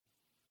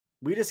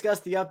We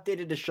discussed the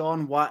updated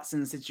Deshaun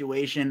Watson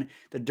situation,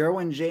 the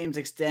Derwin James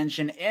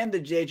extension, and the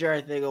J.J.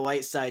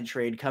 Arcega-Whiteside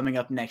trade coming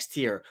up next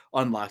here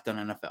on Locked On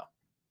NFL.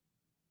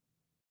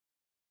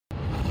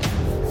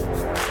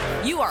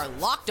 You are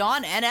Locked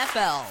On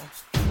NFL,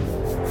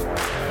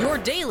 your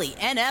daily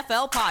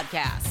NFL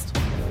podcast.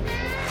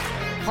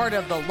 Part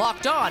of the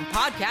Locked On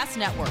Podcast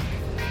Network,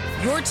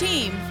 your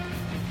team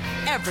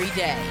every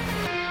day.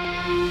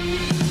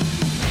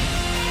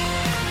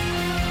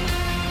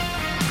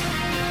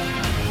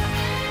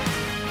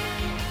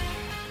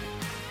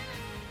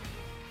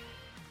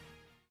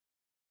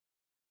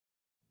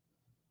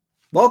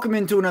 Welcome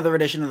into another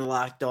edition of the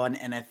Locked On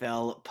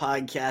NFL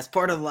podcast,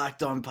 part of the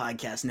Locked On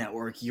Podcast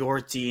Network, your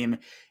team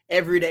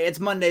every day. It's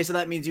Monday, so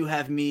that means you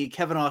have me,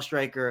 Kevin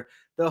Ostreicher,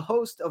 the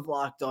host of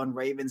Locked On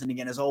Ravens. And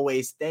again, as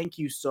always, thank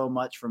you so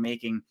much for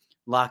making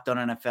Locked On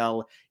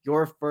NFL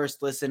your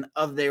first listen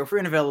of the day. We're free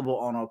and available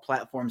on all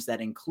platforms.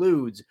 That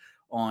includes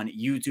on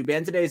YouTube.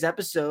 And today's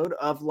episode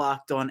of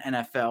Locked On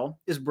NFL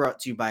is brought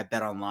to you by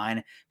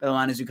BetOnline.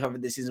 BetOnline, as we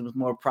covered this season with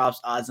more props,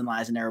 odds, and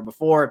lies than ever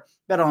before.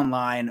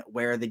 BetOnline,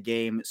 where the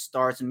game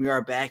starts. And we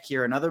are back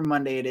here, another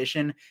Monday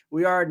edition.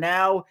 We are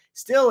now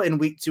still in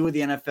week 2 of the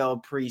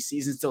NFL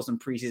preseason, still some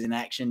preseason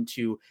action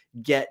to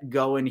get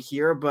going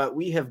here, but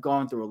we have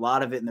gone through a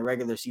lot of it in the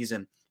regular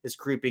season. Is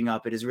creeping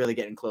up. It is really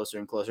getting closer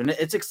and closer. And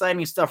it's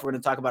exciting stuff. We're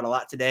going to talk about a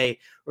lot today.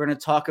 We're going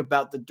to talk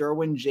about the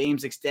Derwin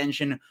James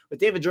extension with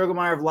David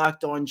Drogemeyer of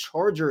Locked On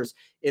Chargers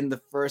in the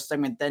first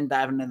segment, then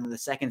diving into the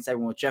second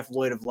segment with Jeff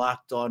Lloyd of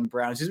Locked On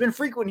Browns, who's been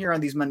frequent here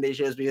on these Monday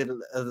shows because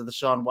of the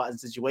Deshaun Watson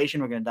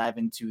situation. We're going to dive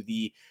into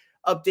the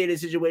updated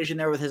situation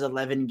there with his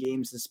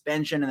 11-game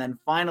suspension. And then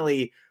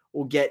finally,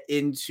 we'll get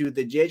into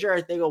the J.J.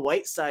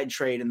 Arcega-Whiteside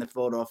trade in the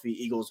Philadelphia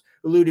Eagles,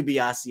 Lou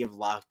DiBiase of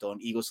Locked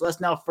On Eagles. So let's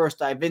now first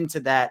dive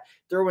into that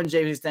Derwin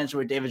James extension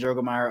with David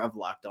Drogemeyer of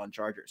Locked On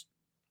Chargers.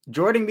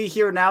 Joining me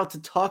here now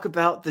to talk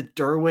about the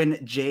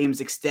Derwin James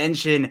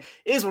extension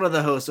is one of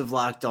the hosts of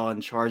Locked On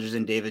Chargers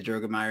and David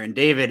Drogemeyer. And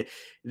David,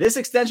 this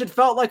extension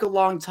felt like a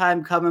long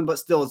time coming, but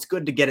still, it's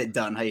good to get it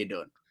done. How you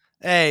doing?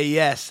 Hey,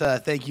 yes.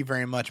 Thank you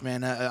very much,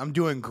 man. I'm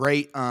doing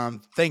great.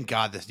 Thank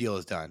God this deal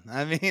is done.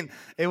 I mean,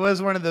 it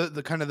was one of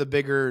the kind of the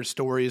bigger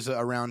stories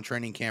around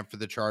training camp for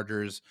the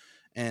Chargers.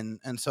 And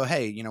so,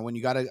 hey, you know, when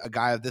you got a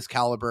guy of this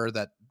caliber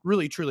that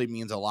really, truly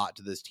means a lot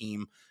to this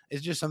team,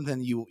 it's just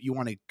something you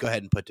want to go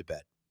ahead and put to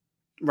bed.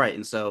 Right.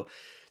 And so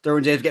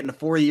Derwin James getting a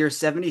 4-year,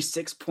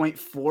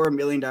 $76.4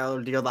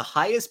 million deal, the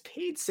highest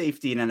paid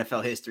safety in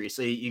NFL history.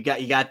 So you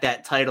got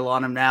that title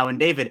on him now. And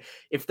David,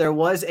 if there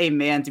was a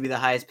man to be the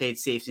highest paid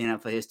safety in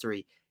NFL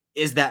history,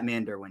 is that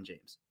man Derwin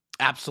James?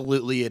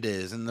 Absolutely it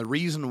is. And the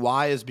reason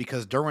why is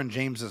because Derwin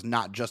James is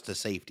not just a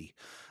safety.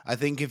 I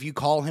think if you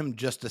call him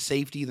just a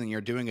safety, then you're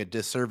doing a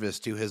disservice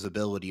to his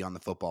ability on the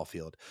football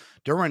field.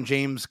 Derwin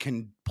James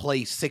can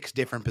play 6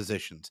 different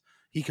positions.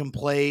 He can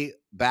play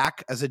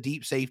back as a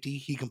deep safety.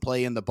 He can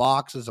play in the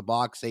box as a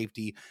box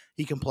safety.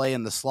 He can play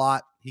in the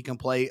slot. He can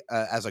play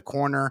as a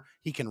corner.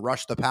 He can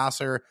rush the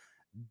passer.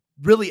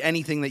 Really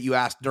anything that you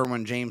ask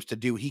Derwin James to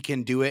do, he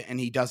can do it, and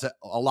he does it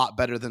a lot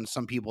better than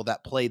some people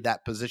that played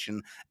that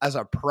position as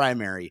a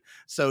primary.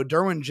 So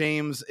Derwin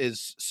James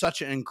is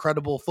such an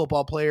incredible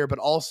football player, but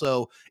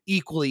also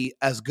equally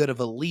as good of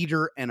a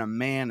leader and a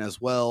man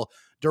as well.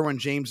 Derwin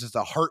James is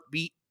the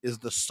heartbeat, is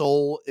the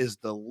soul, is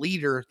the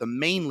leader, the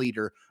main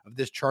leader of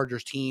this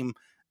Chargers team,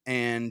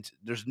 and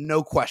there's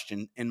no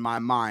question in my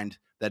mind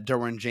that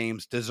Derwin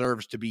James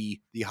deserves to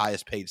be the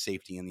highest paid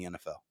safety in the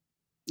NFL.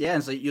 Yeah,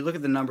 and so you look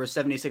at the number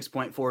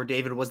 76.4.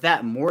 David, was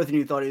that more than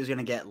you thought he was going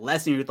to get,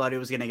 less than you thought he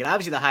was going to get?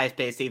 Obviously, the highest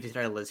paid safety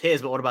title is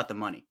his, but what about the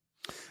money?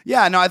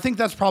 Yeah, no, I think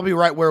that's probably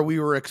right where we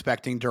were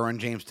expecting Derwin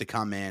James to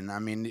come in. I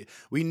mean,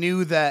 we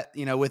knew that,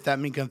 you know, with that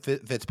Minkah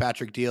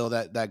Fitzpatrick deal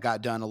that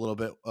got done a little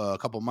bit a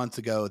couple months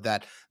ago,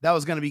 that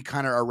was going to be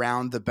kind of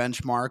around the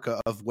benchmark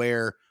of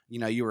where, you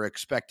know, you were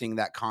expecting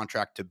that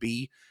contract to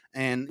be.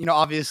 And, you know,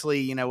 obviously,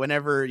 you know,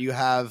 whenever you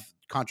have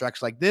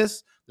contracts like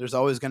this, there's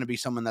always going to be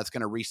someone that's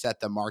going to reset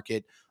the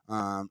market.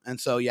 And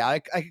so, yeah,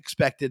 I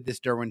expected this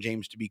Derwin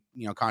James to be,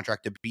 you know,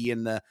 contract to be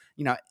in the,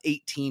 you know,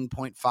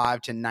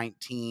 $18.5 to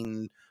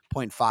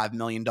 $19.5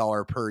 million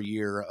per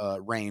year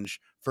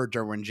range for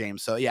Derwin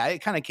James. So, yeah,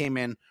 it kind of came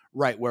in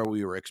right where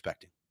we were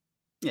expecting.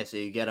 Yeah, so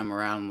you get him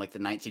around like the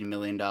 $19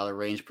 million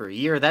range per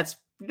year. That's,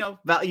 you know,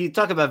 you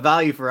talk about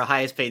value for a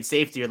highest paid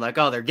safety. You're like,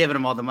 oh, they're giving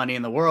him all the money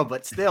in the world,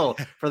 but still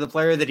for the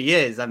player that he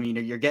is, I mean,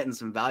 you're getting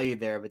some value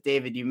there. But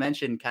David, you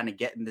mentioned kind of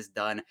getting this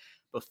done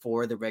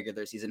before the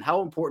regular season.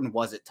 How important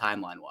was it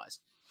timeline wise?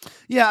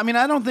 Yeah, I mean,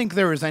 I don't think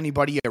there was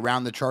anybody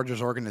around the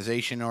Chargers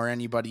organization or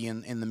anybody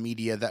in the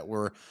media that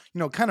were, you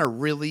know, kind of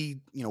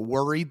really, you know,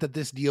 worried that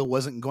this deal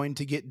wasn't going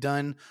to get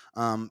done.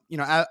 You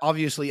know,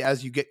 obviously,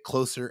 as you get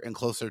closer and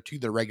closer to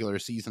the regular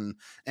season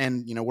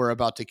and, you know, we're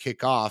about to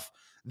kick off,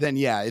 then,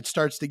 yeah, it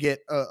starts to get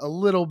a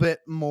little bit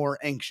more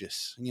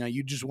anxious. You know,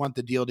 you just want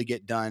the deal to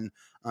get done.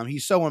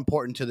 He's so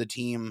important to the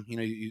team,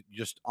 you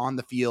just on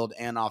the field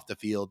and off the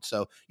field.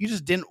 So you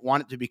just didn't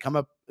want it to become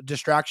a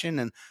distraction.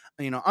 And,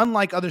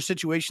 unlike other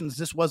situations,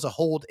 this was a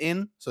hold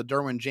in. So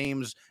Derwin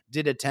James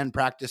did attend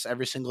practice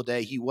every single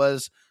day. He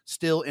was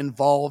still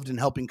involved in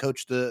helping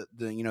coach the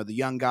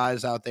young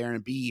guys out there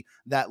and be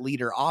that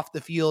leader off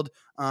the field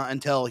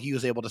until he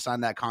was able to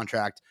sign that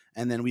contract.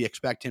 And then we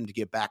expect him to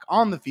get back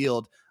on the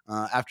field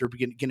after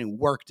getting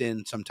worked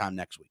in sometime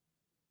next week.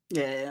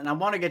 Yeah, and I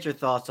want to get your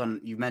thoughts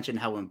on, you mentioned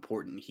how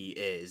important he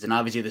is. And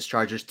obviously this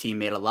Chargers team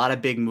made a lot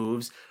of big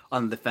moves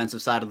on the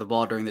defensive side of the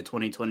ball during the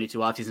 2022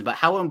 offseason. But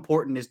how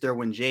important is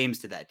Derwin James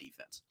to that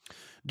defense?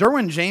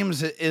 Derwin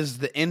James is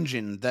the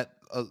engine that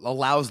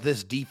allows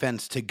this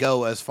defense to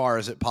go as far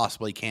as it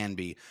possibly can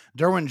be.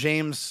 Derwin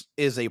James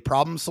is a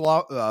problem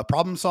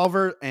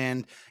solver,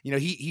 and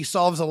he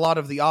solves a lot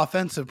of the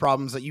offensive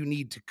problems that you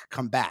need to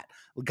combat.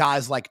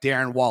 Guys like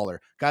Darren Waller,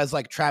 guys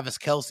like Travis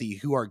Kelce,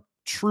 who are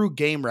true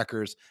game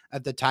wreckers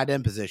at the tight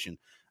end position,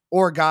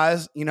 or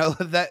guys,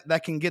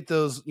 that can get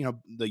those,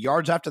 the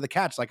yards after the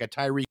catch, like a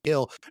Tyreek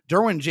Hill.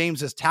 Derwin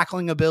James's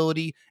tackling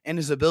ability and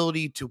his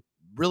ability to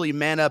really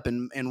man up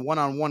in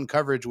one-on-one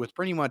coverage with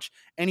pretty much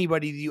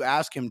anybody that you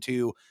ask him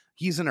to.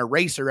 He's an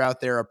eraser out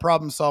there, a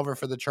problem solver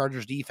for the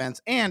Chargers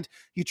defense, and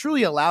he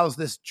truly allows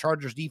this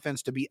Chargers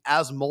defense to be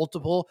as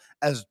multiple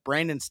as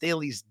Brandon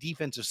Staley's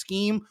defensive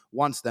scheme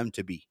wants them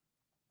to be.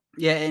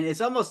 Yeah, and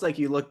it's almost like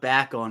you look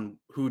back on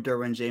who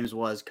Derwin James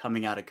was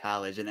coming out of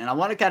college. And I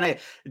want to kind of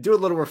do a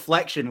little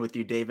reflection with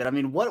you, David. I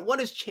mean, what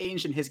has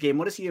changed in his game?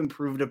 What has he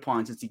improved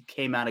upon since he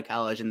came out of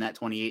college in that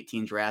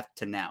 2018 draft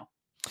to now?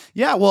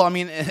 Yeah, well, I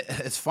mean,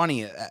 it's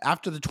funny.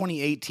 After the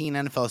 2018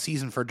 NFL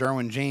season for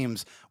Derwin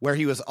James, where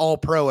he was all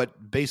pro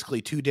at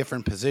basically two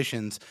different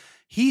positions,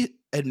 he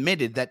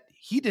admitted that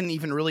he didn't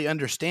even really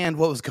understand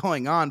what was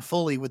going on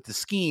fully with the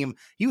scheme.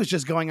 He was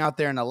just going out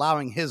there and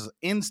allowing his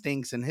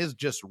instincts and his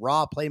just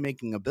raw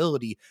playmaking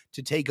ability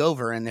to take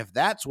over. And if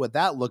that's what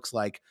that looks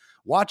like,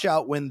 watch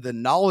out when the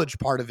knowledge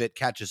part of it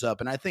catches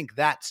up. And I think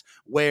that's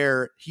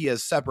where he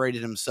has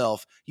separated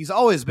himself. He's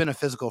always been a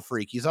physical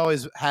freak. He's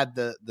always had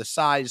the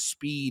size,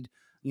 speed,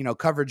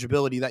 coverage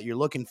ability that you're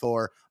looking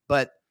for.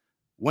 But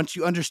once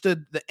you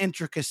understood the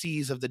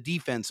intricacies of the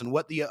defense and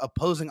what the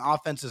opposing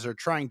offenses are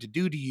trying to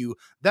do to you,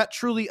 that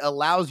truly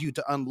allows you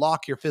to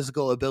unlock your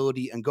physical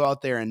ability and go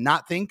out there and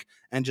not think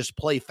and just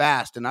play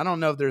fast. And I don't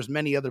know if there's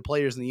many other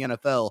players in the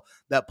NFL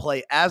that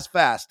play as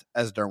fast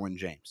as Derwin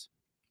James.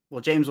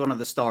 Well, James, one of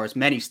the stars,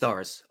 many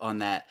stars on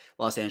that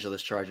Los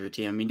Angeles Charger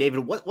team. I mean,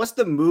 David, what's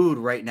the mood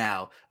right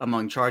now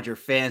among Charger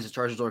fans, the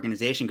Chargers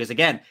organization? Because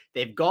again,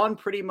 they've gone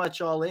pretty much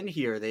all in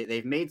here.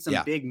 They've made some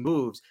big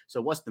moves.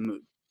 So what's the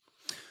mood?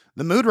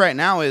 The mood right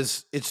now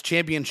is it's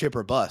championship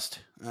or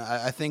bust.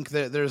 I think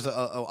that there's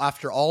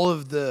after all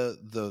of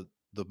the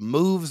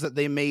moves that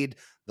they made,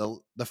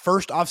 the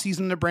first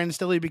offseason that Brandon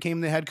Staley became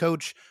the head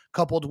coach,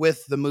 coupled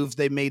with the moves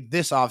they made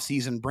this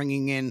offseason,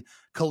 bringing in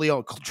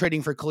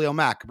trading for Khalil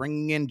Mack,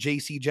 bringing in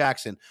J.C.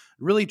 Jackson,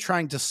 really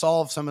trying to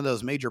solve some of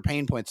those major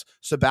pain points.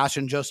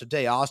 Sebastian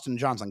Joseph-Day, Austin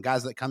Johnson,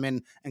 guys that come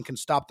in and can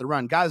stop the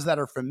run, guys that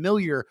are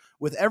familiar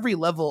with every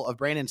level of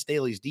Brandon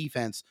Staley's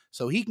defense,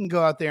 so he can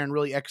go out there and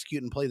really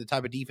execute and play the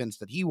type of defense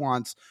that he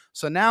wants.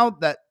 So now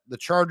that the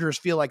Chargers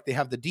feel like they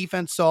have the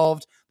defense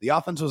solved, the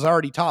offense was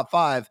already top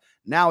 5,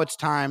 now it's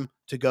time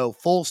to go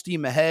full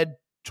steam ahead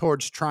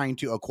towards trying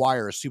to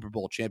acquire a Super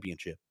Bowl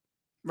championship.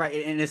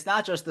 Right, and it's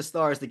not just the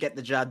stars that get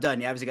the job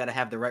done. You obviously got to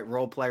have the right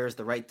role players,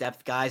 the right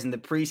depth guys. In the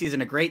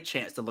preseason, a great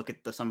chance to look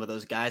at some of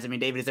those guys. I mean,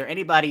 David, is there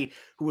anybody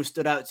who has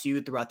stood out to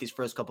you throughout these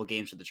first couple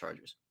games for the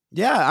Chargers?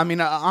 Yeah, I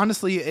mean,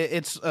 honestly,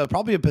 it's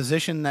probably a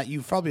position that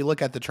you probably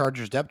look at the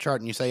Chargers depth chart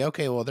and you say,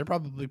 okay, well, they're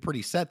probably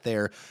pretty set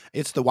there.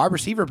 It's the wide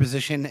receiver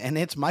position, and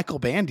it's Michael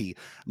Bandy.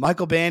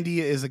 Michael Bandy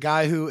is a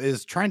guy who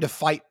is trying to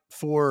fight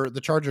for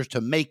the Chargers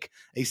to make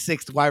a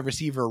 6th wide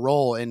receiver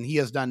role, and he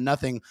has done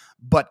nothing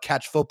but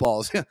catch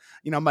footballs.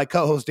 My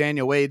co-host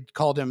Daniel Wade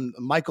called him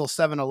Michael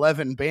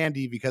 7-Eleven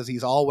Bandy because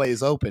he's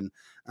always open,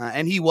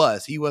 and he's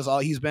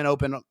been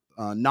open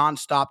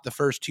nonstop the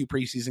first 2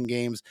 preseason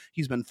games.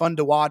 He's been fun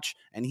to watch,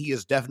 and he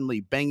is definitely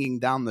banging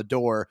down the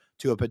door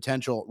to a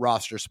potential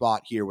roster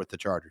spot here with the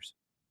Chargers.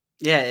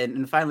 Yeah,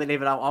 and finally,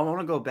 David, I want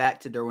to go back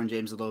to Derwin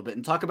James a little bit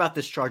and talk about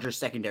this Chargers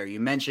secondary. You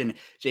mentioned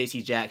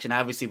J.C. Jackson.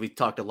 Obviously, we've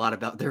talked a lot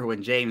about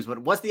Derwin James, but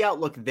what's the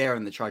outlook there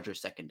in the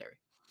Chargers secondary?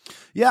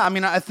 Yeah, I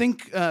mean, I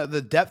think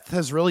the depth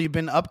has really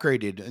been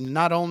upgraded, and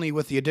not only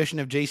with the addition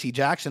of J.C.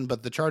 Jackson,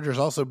 but the Chargers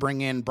also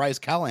bring in Bryce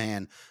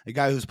Callahan, a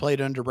guy who's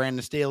played under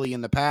Brandon Staley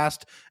in the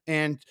past,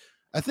 and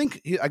I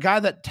think a guy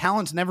that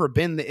talent's never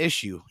been the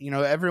issue.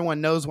 Everyone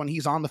knows when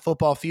he's on the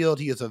football field,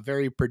 he is a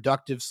very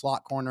productive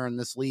slot corner in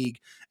this league.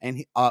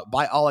 And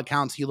by all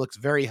accounts, he looks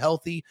very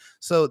healthy.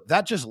 So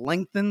that just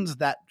lengthens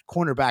that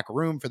cornerback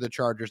room for the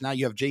Chargers. Now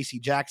you have J.C.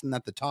 Jackson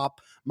at the top,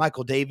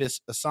 Michael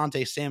Davis,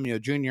 Asante Samuel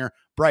Jr.,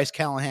 Bryce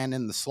Callahan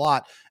in the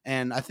slot.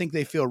 And I think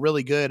they feel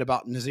really good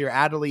about Nazir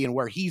Adderley and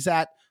where he's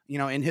at.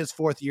 in his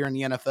fourth year in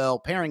the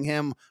NFL, pairing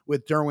him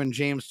with Derwin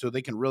James so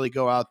they can really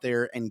go out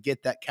there and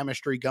get that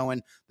chemistry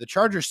going. The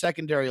Chargers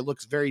secondary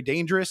looks very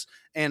dangerous.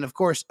 And of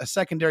course, a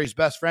secondary's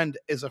best friend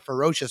is a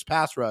ferocious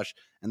pass rush.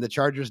 And the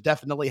Chargers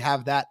definitely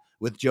have that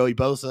with Joey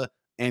Bosa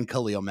and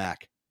Khalil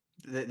Mack.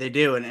 They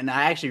do. And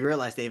I actually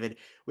realized, David,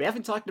 we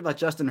haven't talked about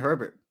Justin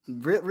Herbert.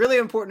 Really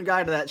important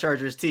guy to that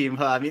Chargers team.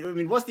 I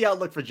mean, what's the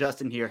outlook for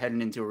Justin here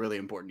heading into a really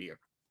important year?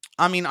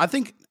 I mean, I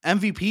think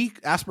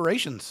MVP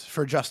aspirations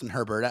for Justin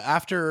Herbert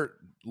after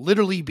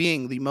literally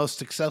being the most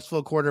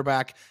successful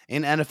quarterback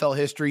in NFL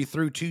history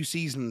through 2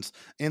 seasons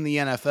in the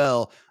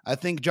NFL. I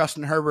think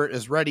Justin Herbert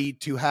is ready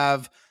to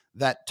have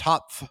that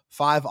top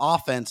 5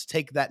 offense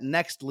take that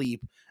next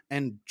leap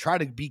and try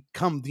to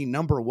become the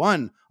number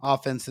 1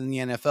 offense in the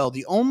NFL.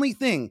 The only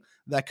thing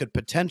that could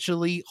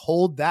potentially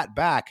hold that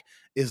back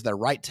is the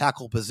right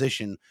tackle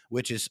position,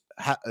 which is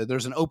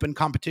there's an open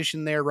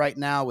competition there right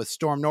now with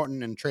Storm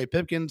Norton and Trey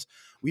Pipkins.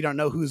 We don't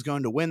know who's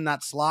going to win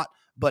that slot,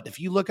 but if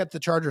you look at the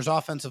Chargers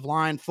offensive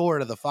line, 4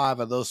 out of the 5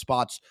 of those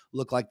spots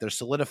look like they're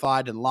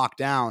solidified and locked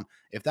down.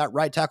 If that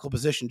right tackle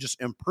position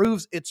just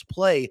improves its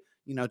play,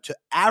 to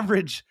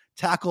average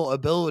tackle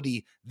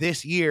ability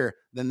this year,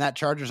 then that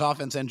Chargers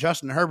offense and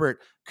Justin Herbert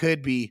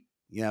could be,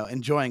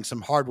 enjoying some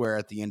hardware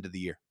at the end of the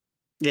year.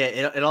 Yeah,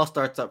 it all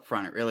starts up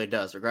front. It really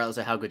does, regardless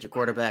of how good your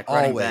quarterback,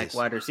 running back,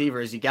 wide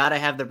receivers. You got to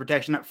have the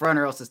protection up front,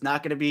 or else it's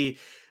not going to be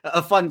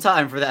a fun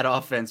time for that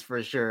offense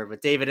for sure.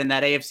 But David, in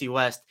that AFC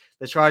West,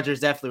 the Chargers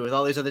definitely, with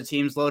all these other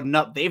teams loading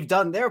up, they've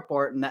done their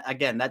part. And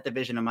that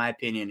division, in my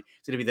opinion,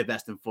 is going to be the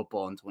best in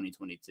football in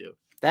 2022.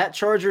 That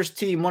Chargers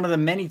team, one of the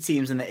many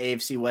teams in the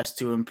AFC West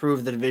to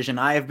improve the division,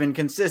 I have been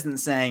consistent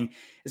saying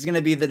is going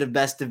to be the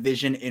best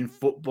division in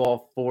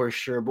football for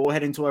sure. But we'll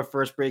head into our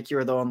first break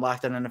here, though, on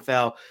Locked On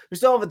NFL. We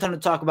still have a ton to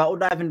talk about. We'll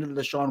dive into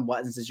the Deshaun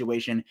Watson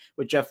situation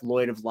with Jeff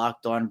Lloyd of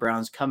Locked On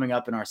Browns coming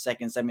up in our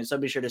second segment. So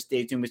be sure to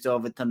stay tuned. We still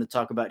have a ton to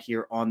talk about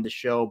here on the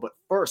show. But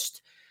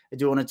first, I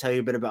do want to tell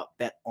you a bit about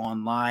Bet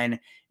Online.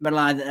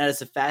 BetOnline is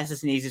the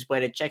fastest and easiest way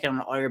to check out on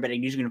all your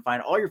betting news. You can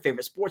find all your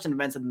favorite sports and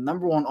events at the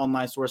 #1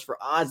 online source for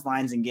odds,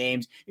 lines, and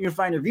games. You can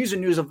find reviews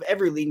and news of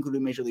every league,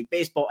 including Major League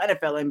Baseball,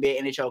 NFL, NBA,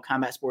 NHL,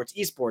 combat sports,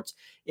 esports,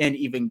 and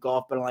even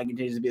golf. BetOnline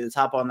continues to be the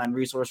top online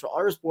resource for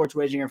all your sports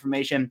wagering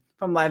information,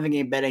 from live and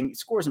game betting,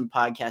 scores, and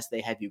podcasts.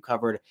 They have you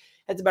covered.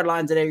 Head to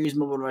BetOnline today or use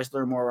mobile device to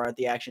learn more about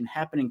the action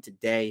happening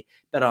today.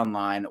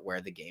 BetOnline, where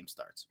the game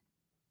starts.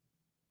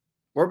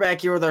 We're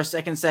back here with our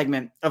second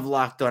segment of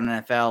Locked On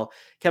NFL.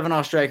 Kevin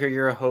Oestreicher,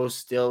 your host,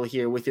 still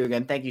here with you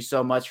again. Thank you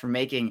so much for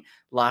making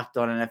Locked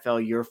On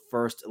NFL your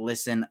first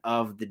listen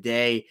of the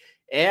day.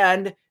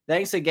 And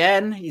thanks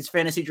again. It's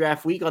Fantasy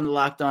Draft Week on the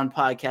Locked On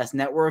Podcast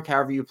Network.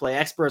 However you play,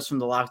 experts from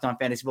the Locked On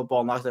Fantasy Football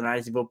and Locked On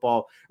Dynasty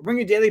Football will bring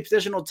you daily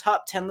positional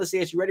top 10 lists to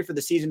get you ready for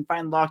the season.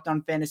 Find Locked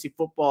On Fantasy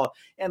Football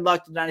and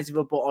Locked On Dynasty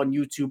Football on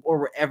YouTube or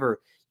wherever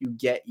you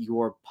get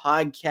your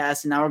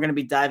podcast. And now we're going to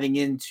be diving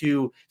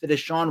into the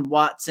Deshaun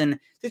Watson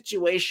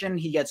situation.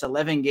 He gets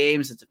 11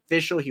 games. It's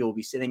official. He will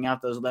be sitting out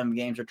those 11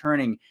 games,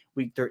 returning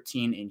week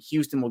 13 in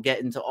Houston. We'll get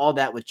into all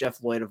that with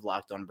Jeff Lloyd of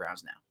Locked On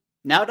Browns now.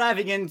 Now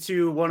diving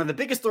into one of the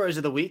biggest stories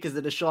of the week is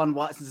the Deshaun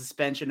Watson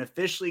suspension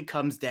officially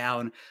comes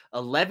down.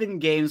 11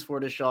 games for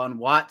Deshaun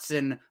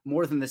Watson,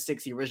 more than the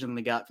 6 he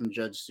originally got from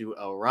Judge Sue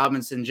L.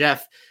 Robinson.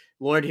 Jeff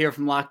Lloyd here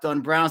from Locked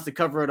On Browns to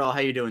cover it all. How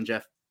you doing,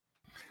 Jeff?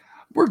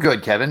 We're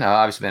good, Kevin.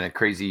 Obviously been a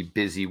crazy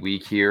busy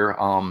week here,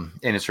 and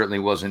it certainly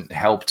wasn't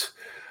helped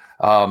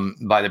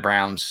by the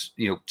Browns,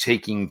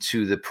 taking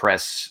to the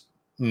press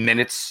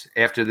minutes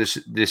after this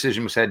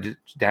decision was handed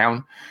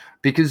down,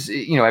 because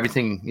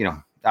everything,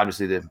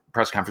 obviously the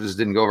press conferences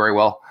didn't go very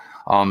well.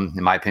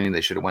 In my opinion, they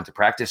should have went to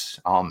practice.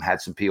 Had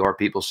some PR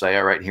people say,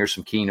 "All right, here's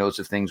some keynotes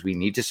of things we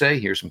need to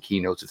say. Here's some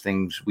keynotes of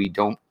things we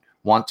don't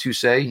want to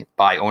say,"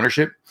 by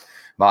ownership,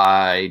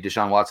 by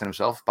Deshaun Watson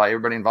himself, by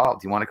everybody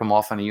involved. You want to come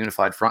off on a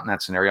unified front in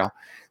that scenario.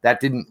 That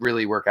didn't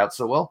really work out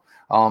so well.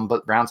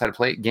 But Browns had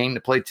a game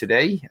to play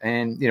today.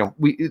 And,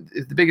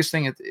 the biggest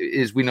thing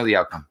is we know the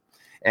outcome.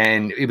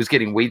 And it was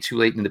getting way too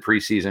late in the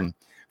preseason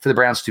for the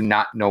Browns to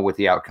not know what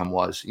the outcome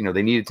was.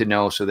 They needed to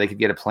know so they could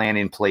get a plan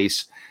in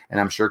place. And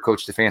I'm sure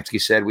Coach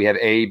Stefanski said we have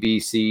A, B,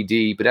 C,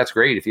 D. But that's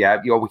great. If you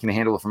have, we can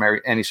handle it from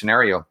any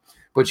scenario.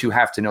 But you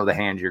have to know the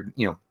hand you're,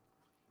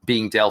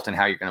 being dealt and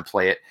how you're going to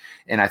play it.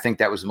 And I think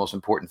that was the most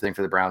important thing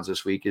for the Browns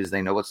this week is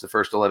they know it's the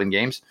first 11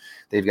 games.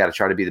 They've got to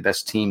try to be the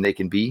best team they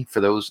can be for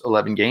those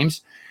 11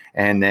 games.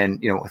 And then,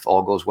 if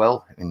all goes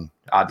well, and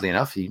oddly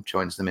enough, he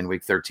joins them in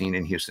week 13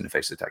 in Houston to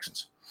face the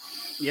Texans.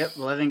 Yep,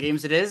 11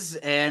 games it is,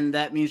 and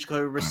that means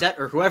Jacoby Brissett,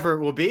 or whoever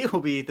it will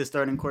be the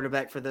starting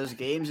quarterback for those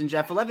games. And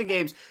Jeff, 11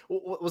 games,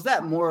 was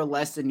that more or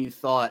less than you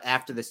thought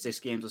after the 6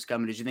 games was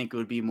coming? Did you think it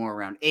would be more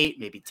around 8,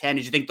 maybe 10?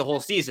 Did you think the whole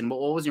season? What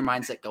was your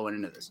mindset going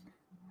into this?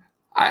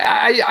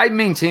 I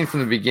maintained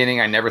from the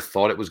beginning, I never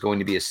thought it was going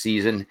to be a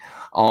season.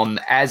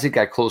 As it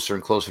got closer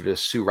and closer to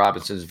Sue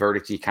Robinson's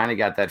verdict, you kind of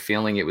got that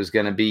feeling it was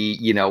going to be,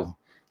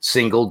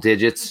 single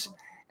digits.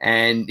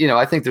 And,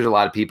 I think there's a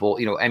lot of people,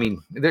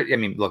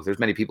 look, there's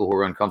many people who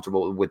are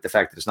uncomfortable with the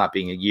fact that it's not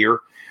being a year.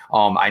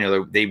 I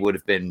know they would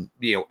have been,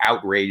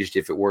 outraged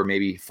if it were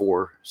maybe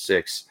 4,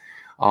 6.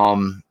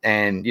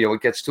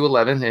 It gets to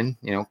 11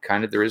 and,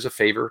 kind of there is a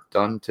favor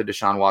done to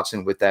Deshaun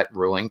Watson with that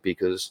ruling,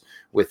 because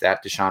with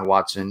that, Deshaun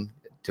Watson,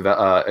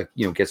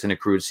 gets an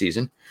accrued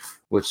season,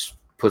 which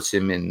puts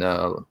him in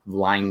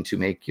line to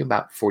make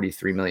about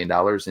 $43 million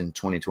in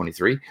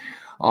 2023.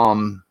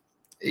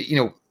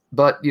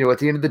 But, at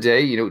the end of the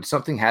day,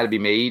 something had to be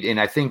made. And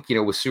I think,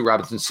 with Sue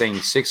Robinson saying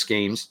 6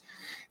 games,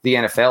 the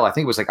NFL, I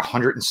think it was like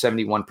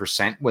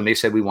 171% when they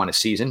said we want a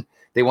season.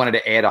 They wanted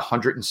to add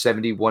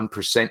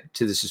 171%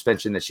 to the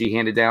suspension that she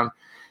handed down.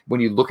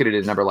 When you look at it,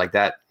 a number like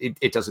that,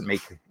 it doesn't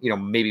make,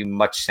 maybe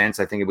much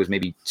sense. I think it was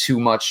maybe too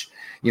much,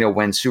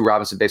 when Sue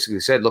Robinson basically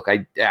said, look,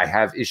 I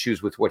have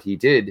issues with what he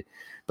did.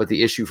 But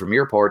the issue from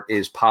your part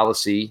is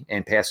policy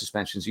and past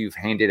suspensions you've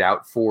handed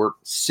out for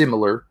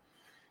similar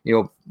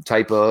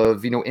type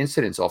of,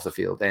 incidents off the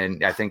field.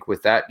 And I think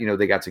with that,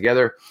 they got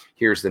together.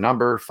 Here's the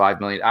number, $5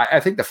 million. I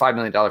think the $5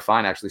 million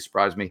fine actually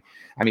surprised me.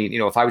 I mean,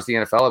 if I was the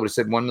NFL, I would have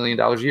said $1 million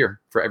a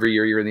year for every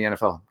year you're in the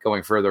NFL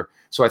going further.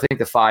 So I think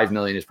the $5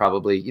 million is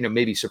probably,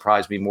 maybe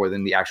surprised me more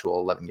than the actual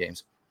 11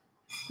 games.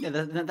 Yeah,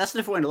 that's a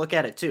different way to look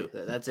at it too.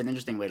 That's an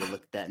interesting way to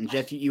look at that. And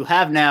Jeff, you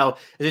have now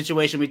a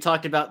situation. We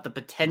talked about the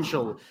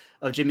potential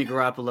of Jimmy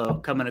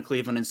Garoppolo coming to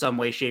Cleveland in some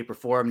way, shape, or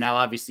form. Now,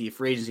 obviously,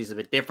 free agency is a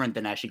bit different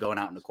than actually going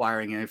out and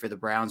acquiring him for the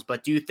Browns.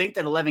 But do you think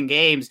that 11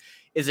 games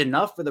is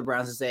enough for the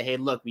Browns to say, hey,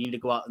 look, we need to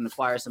go out and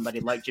acquire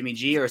somebody like Jimmy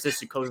G, or is this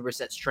Jacoby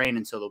Brissett's train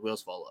until the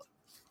wheels fall off?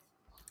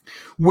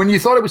 When you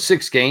thought it was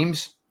 6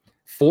 games,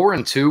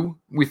 4-2,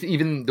 with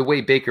even the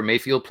way Baker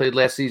Mayfield played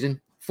last season,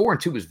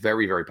 4-2 is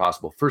very, very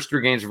possible. First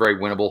 3 games are very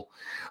winnable.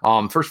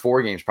 First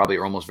 4 games probably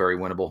are almost very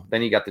winnable.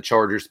 Then you got the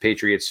Chargers, the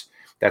Patriots.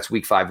 That's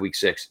week 5, week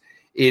 6.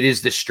 It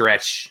is the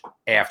stretch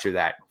after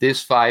that.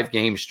 This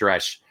 5-game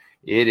stretch.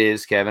 It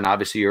is, Kevin,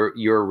 obviously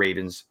your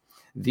Ravens,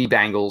 the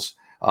Bengals,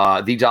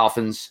 the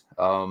Dolphins,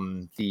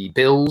 the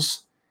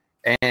Bills,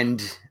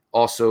 and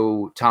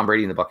also Tom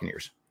Brady and the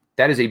Buccaneers.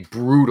 That is a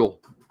brutal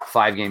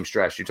 5-game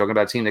stretch. You're talking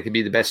about a team that could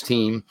be the best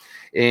team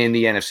in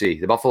the NFC.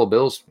 The Buffalo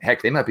Bills,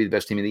 heck, they might be the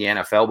best team in the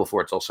NFL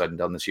before it's all said and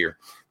done this year.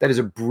 That is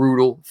a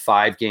brutal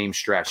 5-game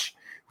stretch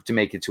to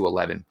make it to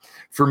 11.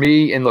 For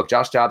me, and look,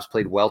 Josh Dobbs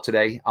played well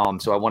today,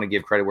 so I want to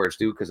give credit where it's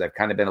due, because I've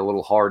kind of been a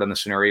little hard on the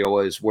scenario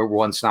as we're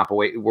one snap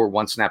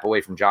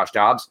away from Josh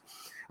Dobbs.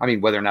 I mean,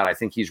 whether or not I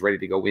think he's ready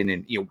to go in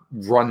and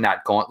run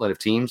that gauntlet of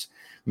teams,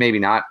 maybe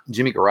not.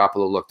 Jimmy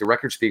Garoppolo, look, the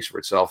record speaks for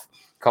itself.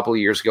 A couple of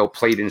years ago,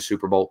 played in a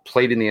Super Bowl,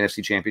 played in the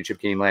NFC Championship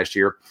game last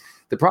year.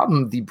 The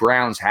problem the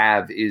Browns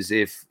have is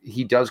if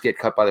he does get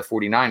cut by the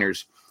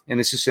 49ers, and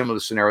this is similar to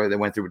the scenario that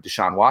went through with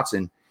Deshaun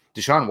Watson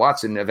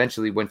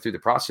eventually went through the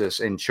process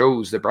and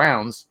chose the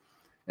Browns.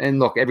 And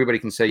look, everybody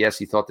can say, yes,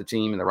 he thought the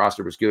team and the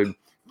roster was good.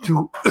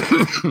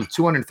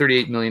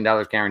 $238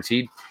 million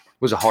guaranteed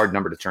was a hard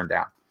number to turn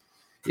down.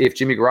 If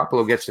Jimmy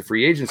Garoppolo gets to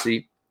free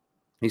agency,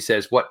 he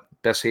says, what,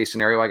 best case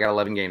scenario, I got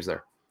 11 games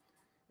there.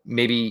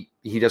 Maybe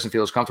he doesn't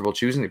feel as comfortable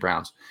choosing the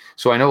Browns.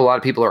 So I know a lot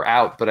of people are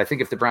out, but I think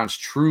if the Browns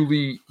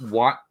truly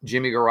want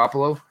Jimmy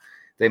Garoppolo,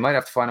 they might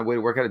have to find a way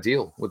to work out a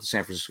deal with the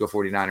San Francisco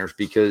 49ers,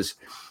 because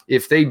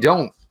if they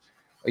don't,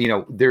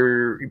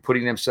 they're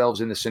putting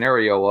themselves in the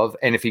scenario of,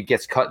 and if he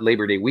gets cut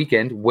Labor Day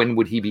weekend, when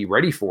would he be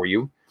ready for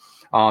you?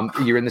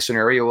 You're in the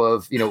scenario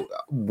of,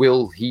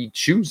 will he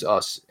choose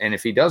us? And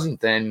if he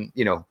doesn't, then,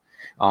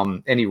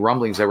 any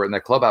rumblings that were in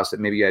that clubhouse that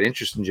maybe had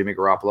interest in Jimmy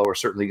Garoppolo are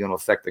certainly going to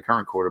affect the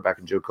current quarterback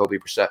in Jacoby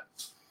Brissett.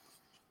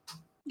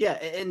 Yeah,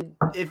 and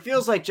it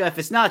feels like, Jeff,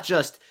 it's not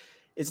just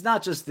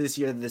this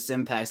year that this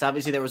impacts.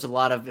 Obviously, there was a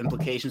lot of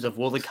implications of,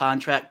 will the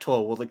contract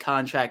toll? Will the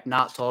contract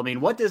not toll? I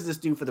mean, what does this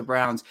do for the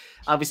Browns?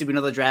 Obviously, we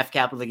know the draft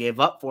capital they gave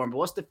up for him, but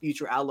what's the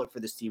future outlook for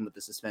this team with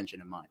the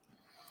suspension in mind?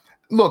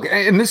 Look,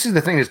 and this is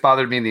the thing that's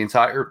bothered me the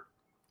entire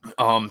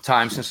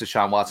time since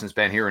Deshaun Watson's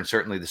been here, and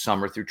certainly the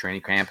summer through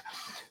training camp.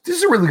 This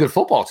is a really good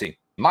football team.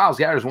 Myles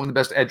Garrett is one of the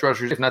best edge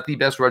rushers, if not the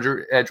best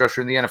edge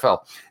rusher in the NFL.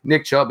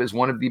 Nick Chubb is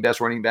one of the best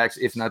running backs,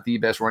 if not the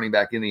best running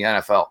back in the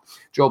NFL.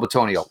 Joe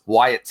Bitonio,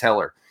 Wyatt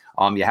Teller.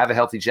 You have a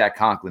healthy Jack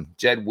Conklin.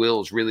 Jed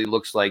Wills really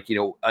looks like,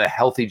 a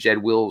healthy Jed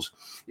Wills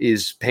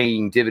is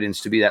paying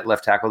dividends to be that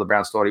left tackle the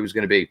Browns thought he was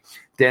going to be.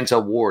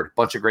 Denzel Ward,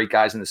 bunch of great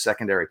guys in the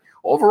secondary.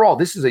 Overall,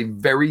 this is a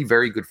very,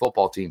 very good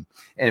football team.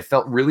 And it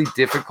felt really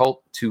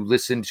difficult to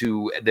listen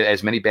to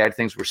as many bad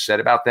things were said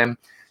about them,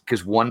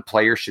 because one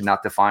player should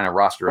not define a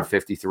roster of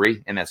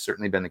 53, and that's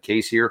certainly been the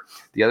case here.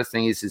 The other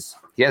thing is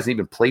he hasn't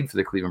even played for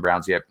the Cleveland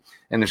Browns yet,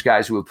 and there's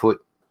guys who have put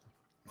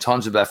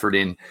tons of effort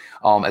in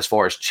as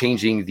far as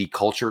changing the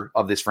culture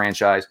of this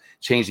franchise,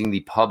 changing the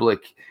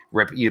public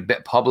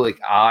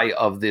eye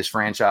of this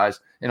franchise,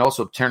 and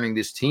also turning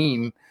this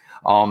team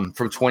from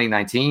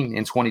 2019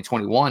 and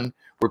 2021,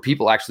 where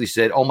people actually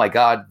said, oh my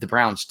God, the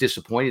Browns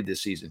disappointed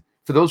this season.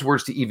 For those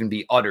words to even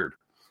be uttered,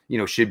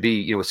 should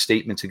be, a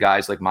statement to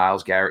guys like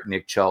Myles Garrett,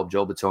 Nick Chubb,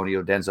 Joe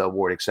Bitonio, Denzel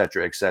Ward, et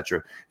cetera, et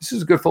cetera. This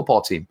is a good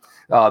football team.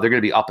 They're going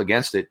to be up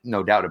against it,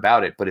 no doubt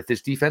about it. But if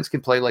this defense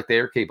can play like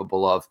they're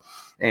capable of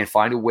and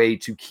find a way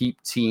to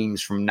keep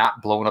teams from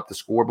not blowing up the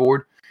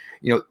scoreboard,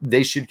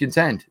 they should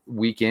contend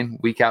week in,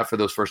 week out for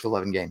those first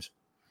 11 games.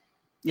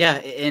 Yeah,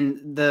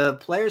 and the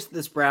players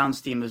this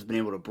Browns team has been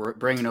able to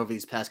bring in over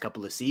these past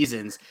couple of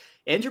seasons,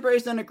 Andrew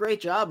Berry's done a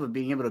great job of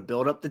being able to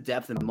build up the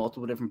depth in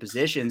multiple different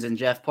positions. And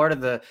Jeff, part of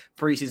the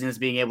preseason is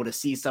being able to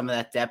see some of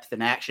that depth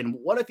in action.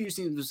 What have you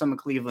seen with some of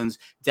Cleveland's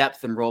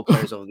depth and role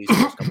players over these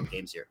first couple of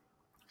games here?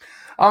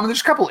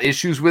 There's a couple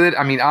issues with it.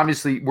 I mean,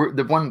 obviously,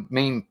 the one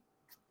main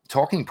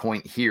talking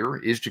point here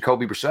is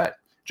Jacoby Brissett.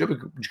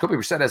 Jacoby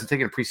Brissett hasn't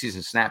taken a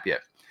preseason snap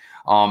yet.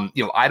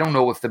 I don't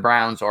know if the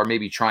Browns are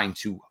maybe trying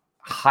to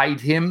hide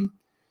him,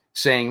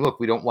 saying, look,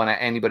 we don't want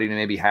anybody to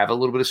maybe have a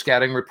little bit of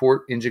scouting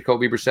report in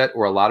Jacoby Brissett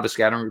or a lot of a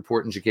scouting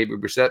report in Jacoby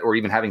Brissett, or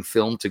even having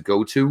film to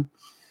go to,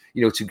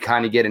 to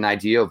kind of get an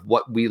idea of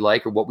what we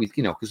like or what we,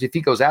 because if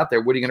he goes out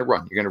there, what are you going to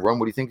run? You're going to run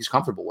what do you think he's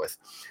comfortable with?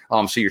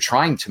 So you're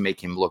trying to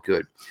make him look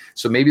good.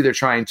 So maybe they're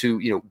trying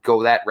to,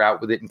 go that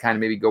route with it and kind of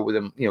maybe go with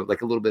him,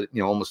 like a little bit,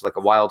 almost like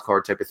a wild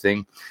card type of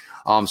thing.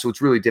 So it's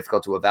really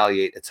difficult to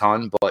evaluate a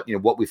ton, but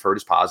what we've heard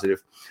is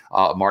positive.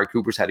 Amari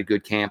Cooper's had a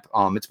good camp.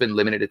 It's been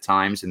limited at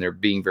times, and they're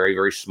being very,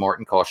 very smart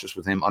and cautious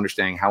with him,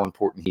 understanding how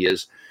important he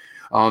is.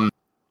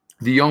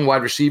 The young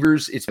wide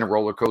receivers, it's been a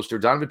roller coaster.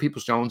 Donovan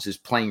Peoples-Jones is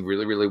playing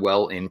really, really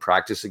well in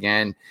practice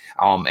again.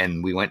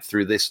 And we went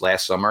through this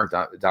last summer.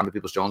 Donovan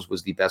Peoples-Jones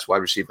was the best wide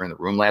receiver in the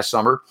room last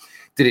summer.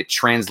 Did it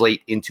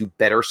translate into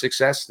better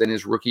success than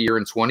his rookie year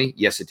in 20?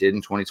 Yes, it did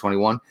in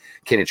 2021.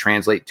 Can it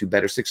translate to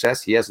better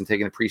success? He hasn't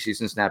taken a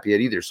preseason snap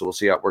yet either, so we'll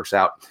see how it works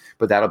out.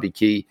 But that'll be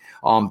key.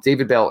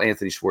 David Bell,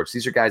 Anthony Schwartz,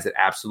 these are guys that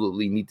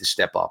absolutely need to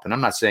step up. And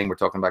I'm not saying we're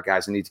talking about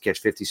guys that need to catch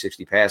 50,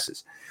 60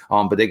 passes,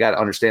 but they got to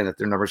understand that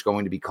their number is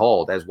going to be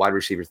called as wide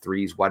receiver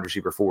 3s, wide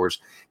receiver 4s.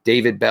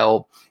 David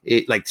Bell,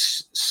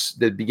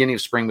 the beginning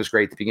of spring was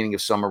great. The beginning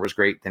of summer was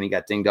great. Then he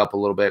got dinged up a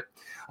little bit.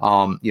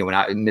 When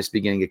I missed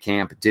beginning of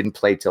camp, didn't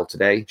play till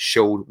today,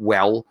 showed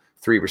well,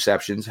 3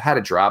 receptions, had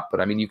a drop,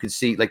 but I mean, you could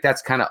see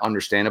that's kind of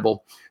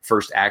understandable.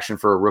 First action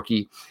for a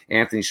rookie.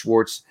 Anthony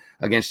Schwartz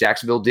against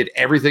Jacksonville did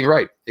everything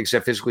right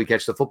except physically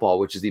catch the football,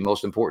 which is the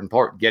most important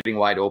part, getting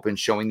wide open,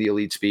 showing the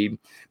elite speed,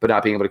 but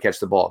not being able to catch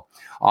the ball.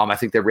 I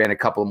think they ran a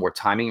couple of more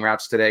timing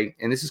routes today.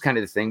 And this is kind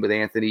of the thing with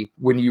Anthony.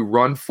 When you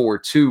run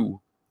 4-2,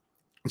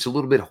 it's a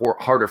little bit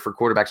harder for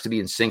quarterbacks to be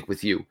in sync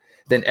with you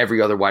than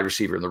every other wide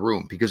receiver in the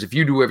room. Because if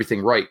you do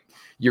everything right,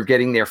 you're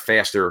getting there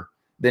faster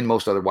than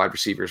most other wide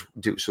receivers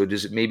do. So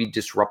does it maybe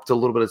disrupt a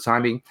little bit of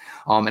timing?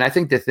 And I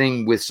think the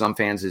thing with some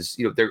fans is,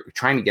 they're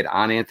trying to get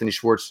on Anthony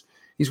Schwartz.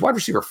 He's wide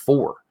receiver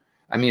 4.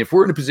 I mean, if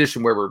we're in a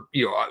position where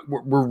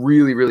we're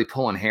really, really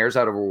pulling hairs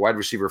out of a wide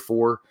receiver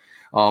 4,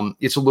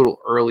 it's a little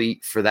early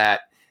for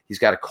that. He's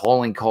got a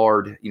calling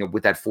card,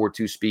 with that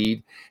 4.2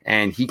 speed,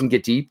 and he can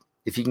get deep.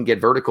 If he can get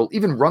vertical,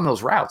 even run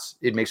those routes,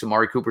 it makes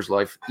Amari Cooper's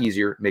life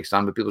easier. It makes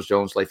Donovan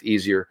Peoples-Jones' life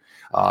easier.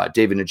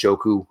 David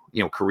Njoku,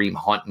 Kareem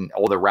Hunt, and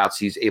all the routes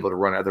he's able to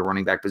run at the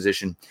running back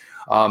position.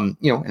 And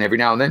every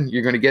now and then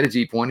you're going to get a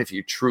deep one if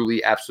you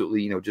truly,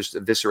 absolutely, just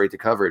eviscerate the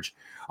coverage.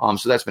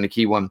 So that's been a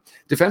key one.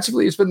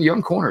 Defensively, it's been the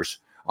young corners.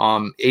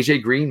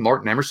 AJ Green,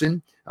 Martin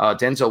Emerson,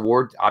 Denzel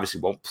Ward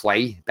obviously won't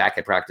play back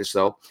at practice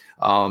though.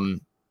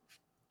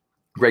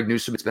 Greg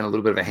Newsome, it's been a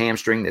little bit of a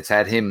hamstring that's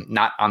had him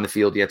not on the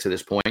field yet to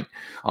this point.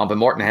 But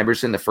Martin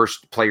Henderson, the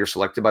first player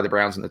selected by the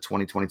Browns in the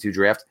 2022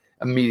 draft,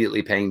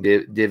 immediately paying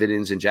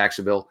dividends in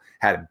Jacksonville,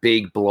 had a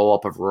big blow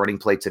up of running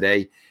play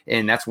today.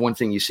 And that's one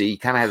thing you see. He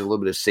kind of has a little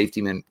bit of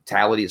safety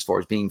mentality as far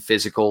as being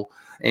physical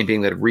and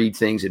being able to read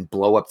things and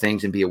blow up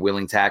things and be a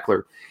willing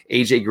tackler.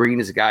 AJ Green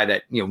is a guy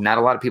that, not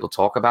a lot of people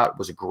talk about,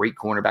 was a great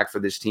cornerback for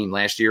this team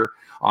last year.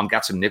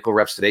 Got some nickel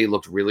reps today,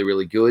 looked really,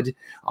 really good.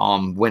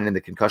 Went in the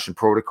concussion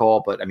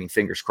protocol, but I mean,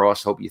 fingers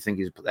crossed. Hope you think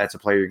that's a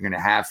player you're going to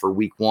have for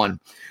week 1.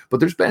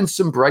 But there's been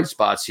some bright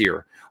spots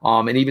here.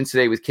 And even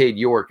today with Cade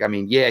York, I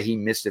mean, yeah, he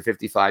missed a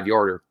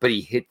 55-yarder, but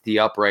he hit the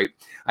upright.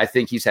 I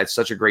think he's had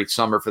such a great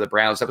summer for the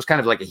Browns. That was kind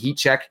of like a heat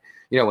check.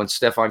 When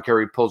Stephon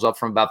Curry pulls up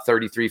from about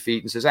 33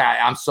 feet and says,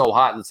 I'm so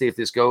hot, let's see if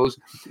this goes.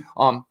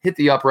 Hit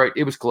the upright.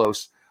 It was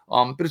close.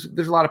 But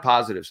there's a lot of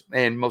positives.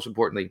 And most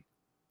importantly,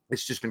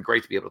 it's just been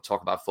great to be able to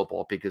talk about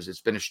football because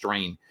it's been a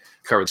strain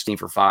to cover this team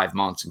for 5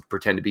 months and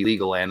pretend to be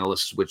legal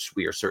analysts, which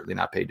we are certainly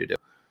not paid to do.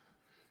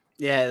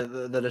 Yeah,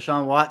 the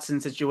Deshaun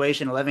Watson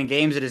situation, 11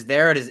 games, it is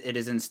there. It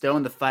is in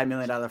stone, the $5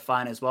 million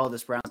fine as well.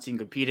 This Browns team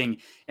competing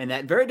in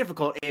that very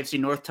difficult AFC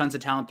North, tons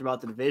of talent throughout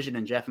the division.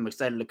 And Jeff, I'm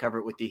excited to cover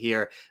it with you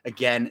here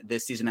again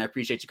this season. I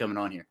appreciate you coming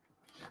on here.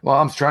 Well,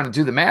 I'm trying to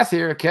do the math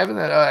here, Kevin,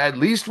 that at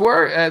least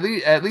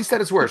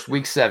at its worst,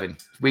 week seven.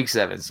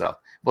 So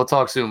we'll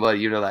talk soon, buddy.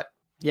 You know that.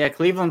 Yeah,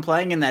 Cleveland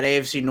playing in that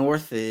AFC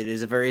North, it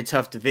is a very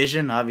tough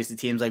division. Obviously,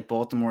 teams like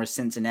Baltimore,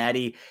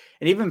 Cincinnati,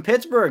 and even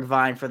Pittsburgh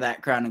vying for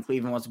that crown, and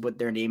Cleveland wants to put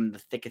their name in the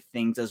thick of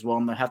things as well,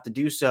 and they'll have to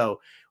do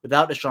so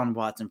without Deshaun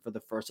Watson for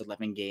the first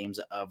 11 games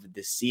of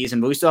the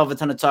season. But we still have a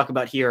ton to talk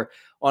about here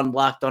on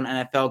Locked On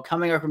NFL.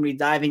 Coming up, we're going to be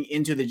diving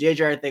into the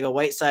J.J.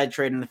 Arcega-Whiteside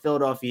trade and the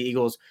Philadelphia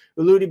Eagles,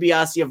 Louis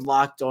DiBiase of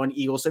Locked On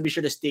Eagles. So be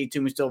sure to stay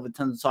tuned. We still have a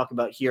ton to talk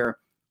about here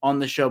on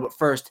the show. But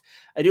first,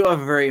 I do have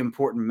a very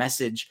important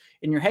message.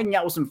 And you're hanging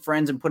out with some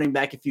friends and putting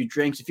back a few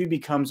drinks. A few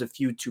becomes a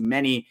few too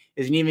many.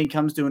 As an evening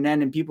comes to an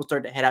end and people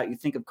start to head out, you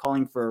think of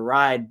calling for a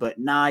ride, but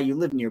nah, you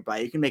live nearby.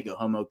 You can make it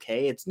home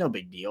okay. It's no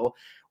big deal.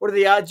 What are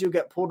the odds you'll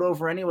get pulled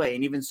over anyway?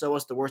 And even so,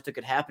 what's the worst that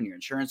could happen? Your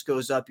insurance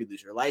goes up, you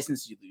lose your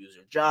license, you lose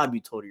your job, you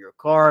total your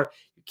car,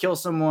 you kill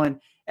someone.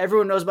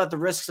 Everyone knows about the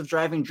risks of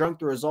driving drunk.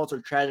 The results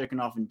are tragic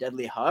and often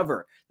deadly.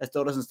 However, that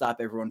still doesn't stop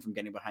everyone from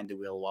getting behind the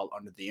wheel while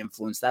under the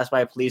influence. That's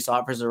why police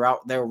officers are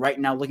out there right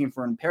now looking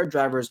for impaired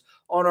drivers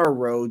on our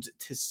roads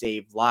to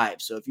save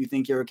lives. So if you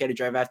think you're okay to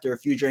drive after a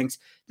few drinks,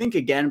 think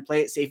again,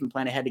 play it safe and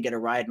plan ahead to get a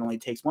ride. It only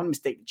takes one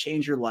mistake to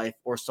change your life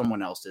or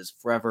someone else's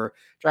forever.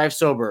 Drive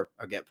sober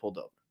or get pulled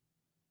over.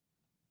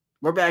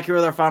 We're back here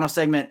with our final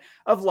segment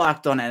of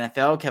Locked On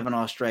NFL. Kevin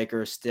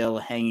Oestreicher still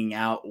hanging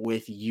out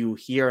with you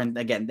here. And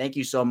again, thank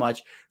you so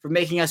much for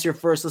making us your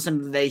first listen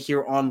of the day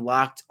here on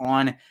Locked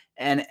On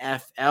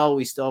NFL.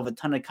 We still have a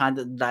ton of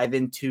content to dive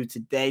into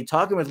today,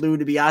 talking with Louis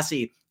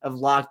DiBiase of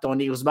Locked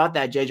On Eagles about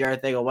that J.J.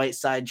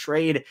 Arcega-Whiteside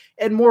trade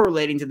and more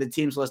relating to the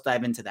team. So let's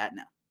dive into that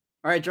now.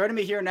 All right, joining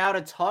me here now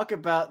to talk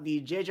about the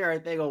J.J.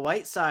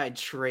 Arcega-Whiteside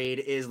trade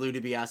is Louis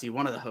DiBiase,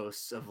 one of the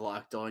hosts of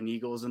Locked On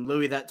Eagles. And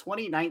Louis, that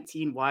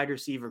 2019 wide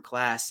receiver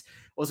class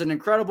was an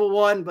incredible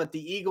one, but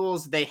the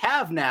Eagles, they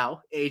have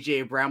now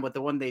A.J. Brown, but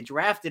the one they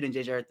drafted in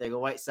J.J.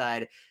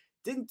 Arcega-Whiteside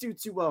didn't do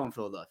too well in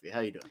Philadelphia.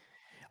 How you doing?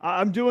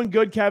 I'm doing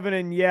good, Kevin.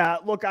 And yeah,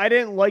 look, I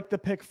didn't like the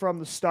pick from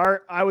the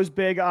start. I was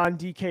big on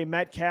DK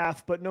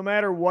Metcalf, but no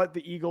matter what,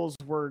 the Eagles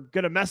were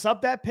going to mess up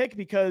that pick,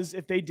 because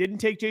if they didn't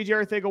take J.J.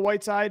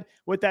 Arcega-Whiteside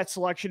with that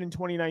selection in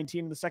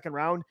 2019 in the second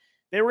round,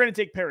 they were going to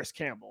take Paris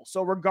Campbell.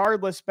 So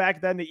regardless, back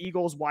then, the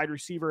Eagles wide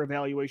receiver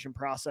evaluation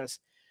process,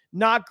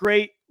 not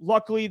great.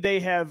 Luckily,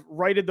 they have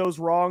righted those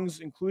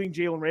wrongs, including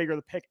Jalen Reagor,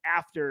 the pick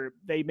after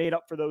they made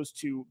up for those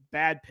two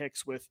bad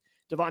picks with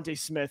Devontae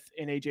Smith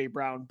and A.J.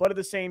 Brown. But at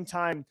the same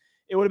time,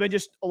 it would have been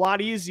just a lot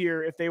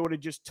easier if they would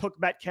have just took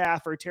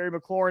Metcalf or Terry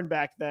McLaurin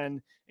back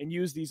then and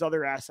used these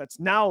other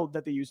assets now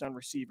that they used on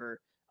receiver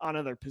on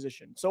another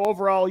position. So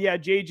overall, yeah,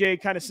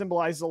 JJ kind of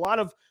symbolizes a lot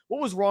of what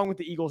was wrong with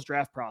the Eagles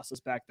draft process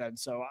back then.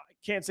 So I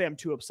can't say I'm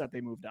too upset they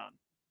moved on.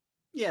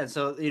 Yeah,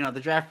 so, the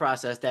draft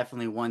process,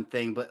 definitely one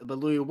thing, but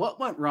Louis, what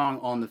went wrong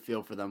on the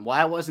field for them?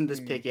 Why wasn't this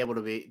pick able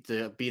to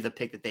be the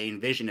pick that they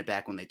envisioned it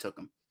back when they took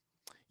him?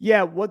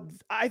 Yeah, what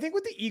I think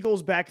with the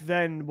Eagles back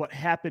then, what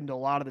happened a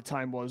lot of the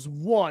time was,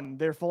 one,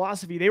 their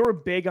philosophy, they were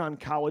big on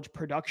college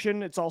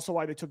production. It's also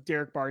why they took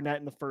Derek Barnett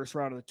in the first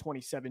round of the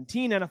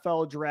 2017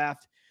 NFL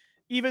draft.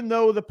 Even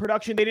though the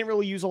production, they didn't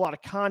really use a lot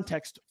of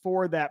context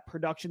for that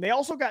production. They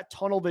also got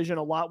tunnel vision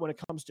a lot when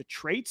it comes to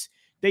traits.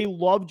 They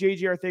love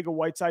J.J.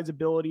 Arcega-Whiteside's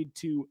ability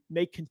to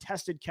make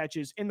contested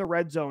catches in the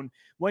red zone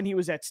when he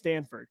was at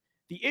Stanford.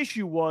 The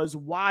issue was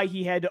why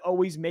he had to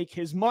always make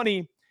his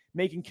money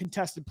making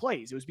contested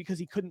plays. It was because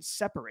he couldn't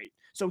separate.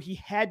 So he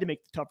had to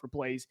make the tougher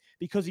plays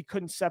because he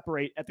couldn't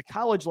separate at the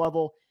college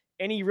level,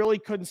 and he really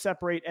couldn't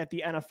separate at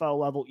the NFL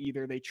level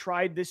either. They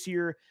tried this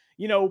year,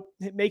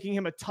 making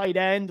him a tight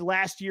end.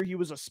 Last year, he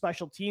was a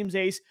special teams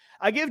ace.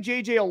 I give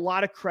JJ a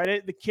lot of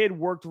credit. The kid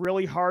worked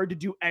really hard to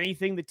do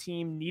anything the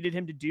team needed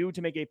him to do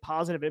to make a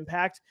positive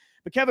impact.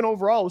 But Kevin,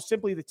 overall, was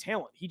simply the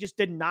talent. He just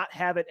did not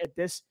have it at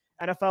this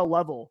NFL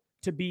level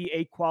to be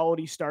a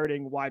quality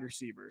starting wide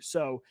receiver.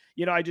 So,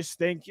 I just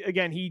think,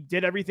 again, he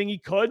did everything he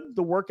could.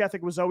 The work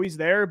ethic was always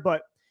there,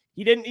 but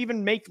he didn't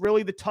even make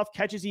really the tough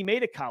catches he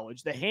made at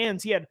college. The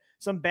hands, he had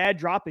some bad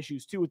drop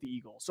issues too with the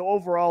Eagles. So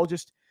overall,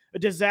 just a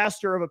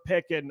disaster of a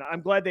pick, and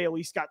I'm glad they at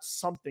least got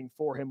something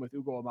for him with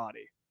Ugo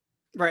Amadi.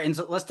 Right, and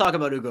so let's talk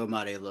about Ugo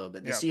Amadi a little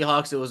bit. The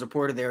Seahawks, it was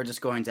reported they were just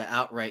going to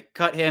outright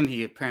cut him.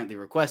 He apparently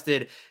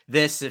requested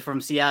this from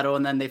Seattle,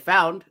 and then they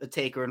found a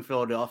taker in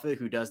Philadelphia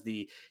who does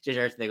the J.J.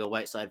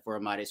 Arcega-Whiteside for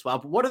Amadi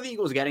swap. What are the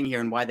Eagles getting here,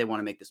 and why they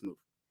want to make this move?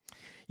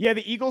 Yeah,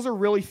 the Eagles are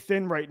really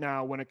thin right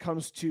now when it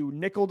comes to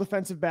nickel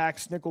defensive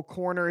backs, nickel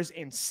corners,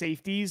 and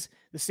safeties.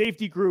 The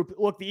safety group,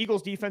 look, the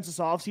Eagles' defense this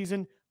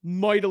offseason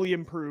mightily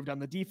improved on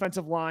the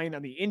defensive line,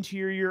 on the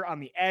interior, on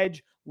the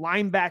edge,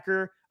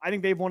 linebacker. I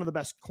think they have one of the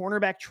best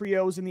cornerback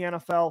trios in the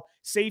NFL.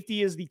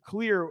 Safety is the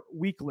clear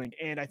weak link,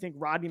 and I think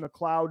Rodney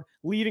McLeod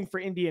leading for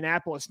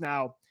Indianapolis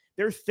now.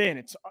 They're thin.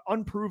 It's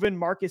unproven.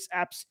 Marcus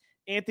Epps,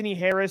 Anthony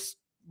Harris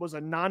was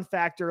a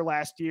non-factor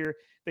last year.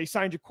 They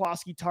signed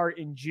Jaquiski Tartt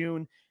in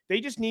June. They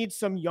just need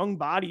some young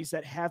bodies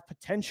that have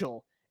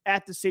potential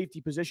at the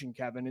safety position,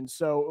 Kevin. And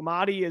so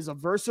Amadi is a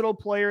versatile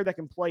player that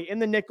can play in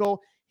the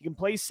nickel. He can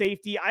play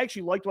safety. I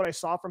actually liked what I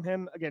saw from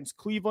him against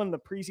Cleveland in the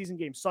preseason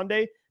game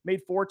Sunday.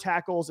 Made 4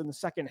 tackles in the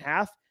second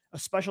half. a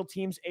special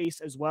teams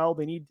ace as well.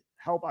 They need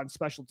help on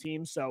special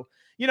teams. So,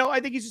 I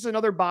think he's just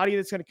another body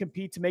that's going to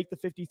compete to make the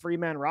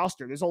 53-man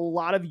roster. There's a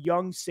lot of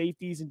young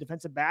safeties and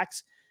defensive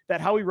backs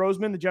that Howie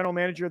Roseman, the general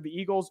manager of the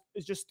Eagles,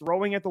 is just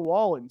throwing at the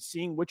wall and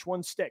seeing which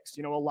one sticks.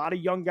 A lot of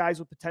young guys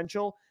with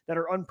potential that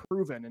are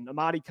unproven, and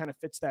Amadi kind of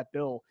fits that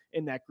bill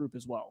in that group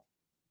as well.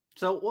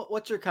 So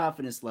what's your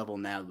confidence level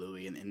now,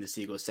 Louis, in this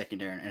Eagles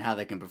secondary and how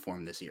they can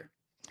perform this year?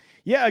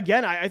 Yeah,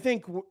 again, I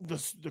think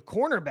the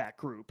cornerback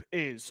group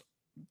is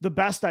the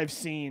best I've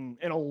seen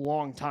in a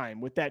long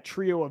time, with that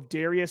trio of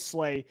Darius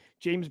Slay,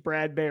 James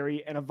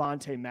Bradbury, and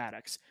Avonte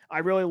Maddox. I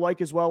really like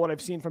as well what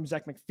I've seen from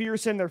Zech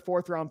McPherson, their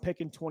 4th-round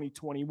pick in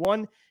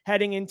 2021.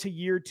 Heading into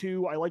year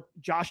 2, I like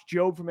Josh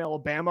Jobe from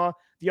Alabama,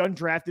 the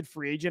undrafted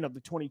free agent of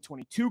the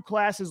 2022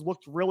 class, has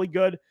looked really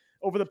good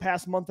over the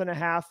past month and a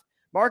half.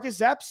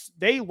 Marcus Epps,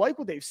 they like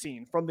what they've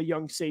seen from the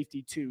young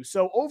safety too.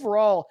 So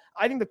overall,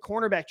 I think the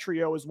cornerback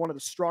trio is one of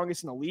the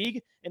strongest in the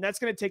league, and that's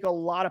going to take a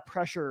lot of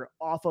pressure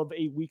off of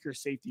a weaker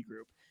safety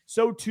group.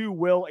 So too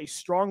will a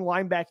strong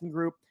linebacking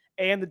group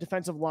and the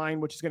defensive line,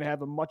 which is going to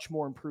have a much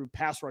more improved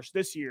pass rush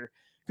this year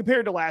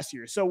compared to last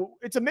year. So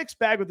it's a mixed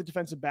bag with the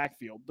defensive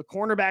backfield. The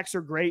cornerbacks are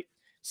great.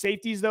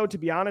 Safeties, though, to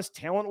be honest,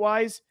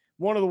 talent-wise,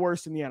 one of the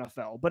worst in the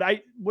NFL.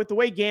 But with the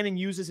way Gannon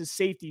uses his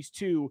safeties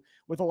too,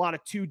 with a lot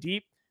of too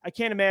deep, I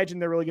can't imagine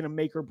they're really going to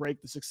make or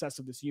break the success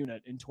of this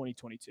unit in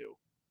 2022.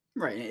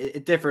 Right.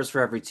 It differs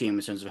for every team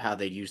in terms of how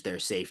they use their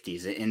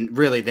safeties. And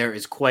really, there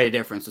is quite a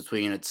difference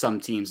between some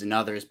teams and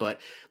others.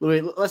 But,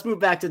 Louis, let's move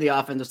back to the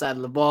offensive side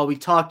of the ball. We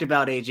talked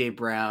about A.J.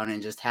 Brown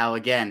and just how,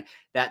 again,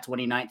 that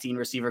 2019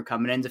 receiver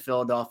coming into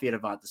Philadelphia,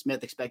 Devonta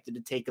Smith, expected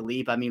to take a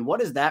leap. I mean, what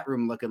is that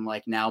room looking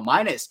like now?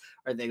 Minus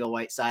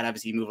Arcega-Whiteside,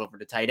 obviously, move over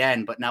to tight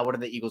end. But now what are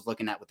the Eagles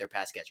looking at with their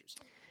pass catchers?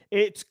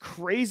 It's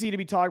crazy to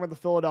be talking about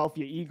the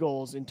Philadelphia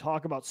Eagles and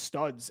talk about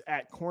studs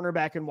at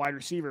cornerback and wide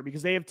receiver,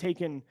 because they have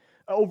taken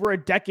over a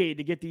decade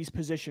to get these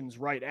positions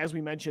right. As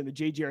we mentioned, the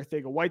J.J.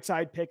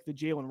 Arcega-Whiteside pick, the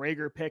Jalen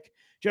Reagor pick.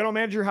 General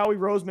manager Howie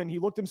Roseman, he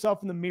looked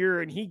himself in the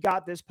mirror and he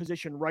got this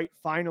position right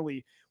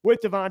finally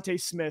with Devonta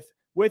Smith,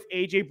 with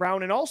A.J.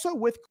 Brown, and also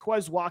with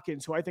Quez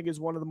Watkins, who I think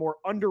is one of the more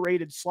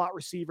underrated slot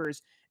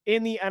receivers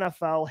in the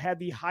NFL, had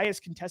the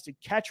highest contested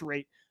catch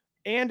rate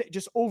and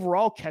just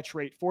overall catch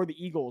rate for the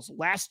Eagles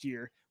last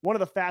year, one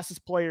of the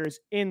fastest players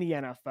in the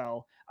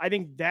NFL. I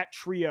think that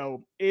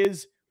trio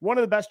is one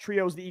of the best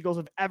trios the Eagles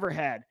have ever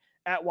had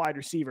at wide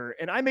receiver.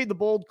 And I made the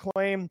bold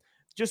claim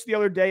just the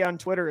other day on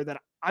Twitter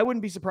that I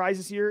wouldn't be surprised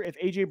this year if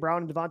A.J.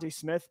 Brown and Devonta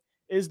Smith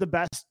is the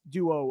best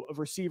duo of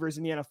receivers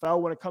in the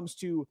NFL when it comes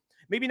to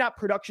maybe not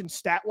production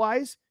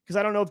stat-wise, because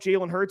I don't know if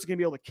Jalen Hurts is going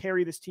to be able to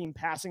carry this team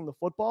passing the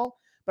football,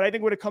 but I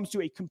think when it comes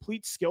to a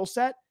complete skill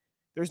set,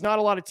 there's not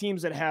a lot of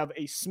teams that have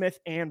a Smith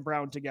and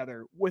Brown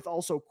together, with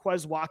also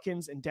Quez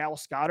Watkins and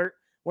Dallas Goedert,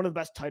 one of the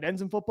best tight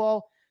ends in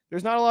football.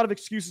 There's not a lot of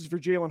excuses for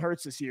Jalen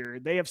Hurts this year.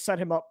 They have set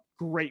him up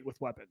great with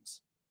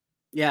weapons.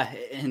 Yeah,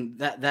 and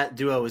that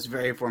duo is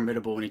very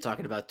formidable when you're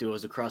talking about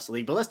duos across the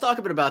league. But let's talk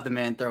a bit about the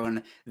man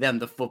throwing them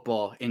the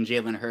football in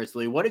Jalen Hurts.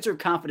 Louis, what is your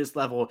confidence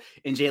level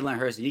in Jalen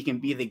Hurts that he can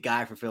be the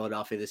guy for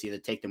Philadelphia this year to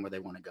take them where they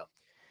want to go?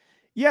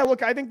 Yeah,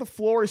 look, I think the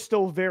floor is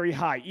still very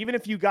high. Even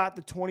if you got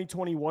the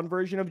 2021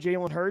 version of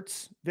Jalen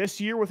Hurts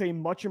this year with a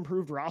much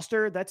improved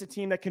roster, that's a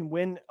team that can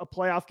win a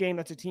playoff game.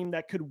 That's a team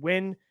that could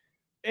win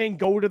and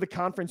go to the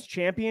conference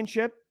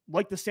championship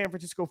like the San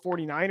Francisco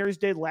 49ers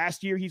did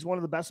last year. He's one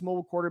of the best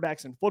mobile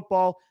quarterbacks in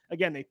football.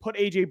 Again, they put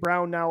A.J.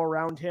 Brown now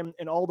around him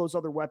and all those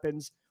other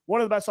weapons. One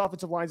of the best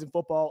offensive lines in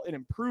football, an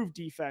improved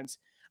defense.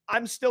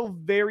 I'm still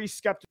very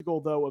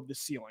skeptical, though, of the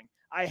ceiling.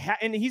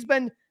 And he's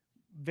been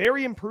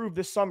very improved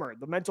this summer.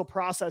 The mental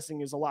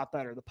processing is a lot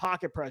better. The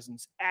pocket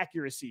presence,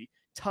 accuracy,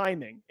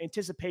 timing,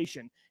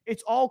 anticipation.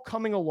 It's all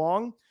coming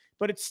along,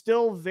 but it's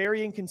still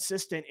very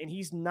inconsistent. And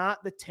he's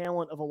not the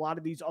talent of a lot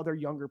of these other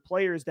younger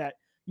players that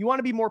you want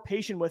to be more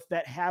patient with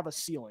that have a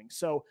ceiling.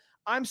 So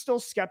I'm still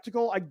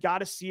skeptical. I got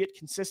to see it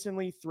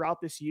consistently throughout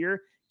this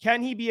year.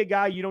 Can he be a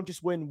guy you don't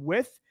just win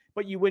with,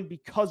 but you win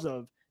because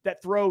of,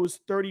 that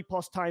throws 30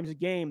 plus times a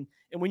game?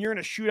 And when you're in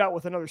a shootout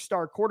with another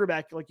star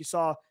quarterback, like you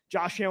saw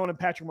Josh Allen and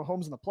Patrick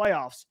Mahomes in the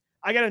playoffs,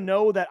 I got to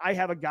know that I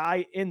have a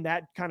guy in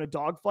that kind of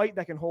dogfight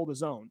that can hold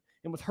his own.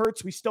 And with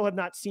Hurts, we still have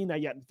not seen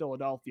that yet in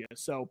Philadelphia.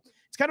 So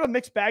it's kind of a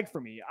mixed bag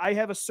for me. I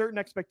have a certain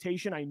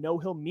expectation I know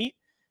he'll meet,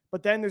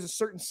 but then there's a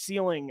certain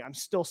ceiling I'm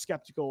still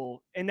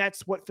skeptical. And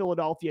that's what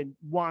Philadelphia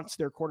wants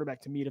their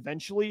quarterback to meet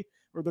eventually,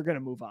 or they're going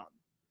to move on.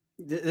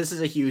 This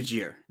is a huge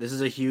year. This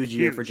is a huge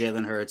year for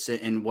Jalen Hurts,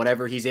 and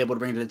whatever he's able to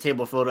bring to the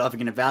table, Philadelphia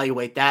can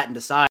evaluate that and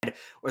decide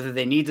whether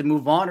they need to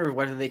move on or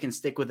whether they can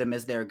stick with him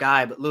as their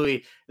guy. But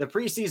Louis, the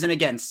preseason,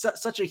 again,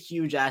 such a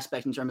huge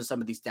aspect in terms of some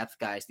of these depth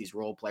guys, these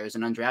role players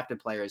and undrafted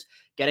players,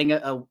 getting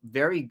a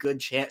very good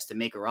chance to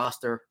make a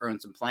roster, earn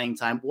some playing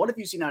time. What have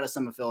you seen out of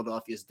some of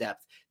Philadelphia's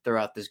depth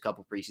throughout this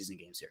couple preseason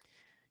games here?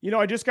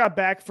 I just got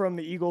back from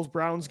the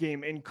Eagles-Browns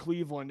game in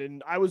Cleveland,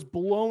 and I was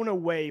blown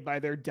away by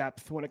their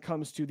depth when it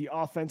comes to the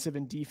offensive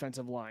and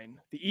defensive line.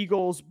 The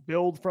Eagles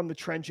build from the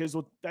trenches.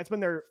 That's been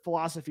their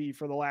philosophy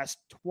for the last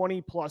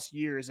 20-plus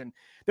years, and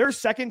their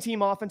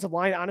second-team offensive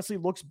line honestly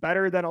looks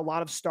better than a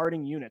lot of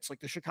starting units. Like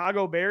the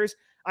Chicago Bears,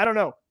 I don't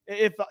know.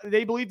 If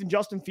they believed in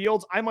Justin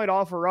Fields, I might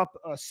offer up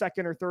a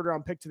second or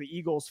third-round pick to the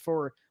Eagles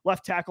for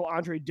left tackle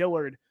Andre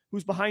Dillard,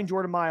 who's behind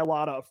Jordan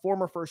Mailata, a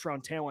former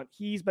first-round talent.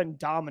 He's been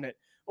dominant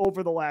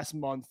over the last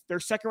month. Their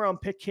second-round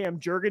pick, Cam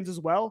Jurgens, as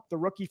well, the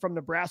rookie from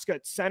Nebraska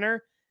at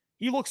center.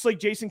 He looks like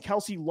Jason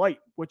Kelce light,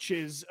 which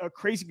is a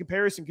crazy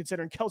comparison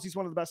considering Kelce's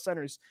one of the best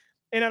centers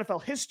in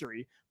NFL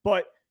history.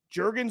 But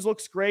Jurgens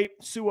looks great.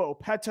 Sua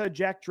Opeta,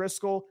 Jack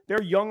Driscoll,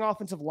 their young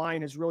offensive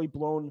line has really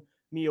blown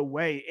me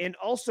away. And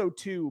also,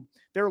 too,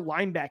 their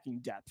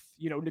linebacking depth.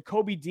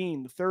 Nakobe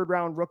Dean, the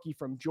third-round rookie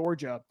from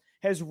Georgia,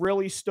 has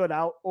really stood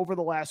out over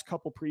the last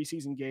couple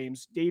preseason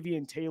games.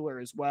 Davian Taylor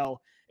as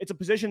well. It's a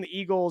position the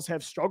Eagles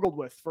have struggled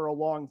with for a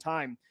long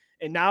time,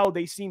 and now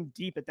they seem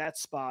deep at that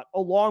spot,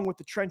 along with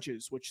the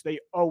trenches, which they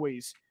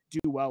always do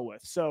well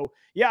with. So,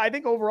 yeah, I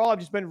think overall I've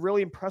just been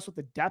really impressed with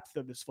the depth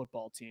of this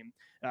football team.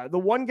 The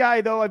one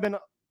guy, though, I've been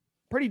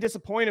pretty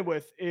disappointed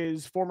with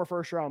is former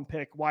first-round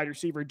pick wide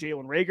receiver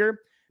Jalen Reagor.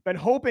 Been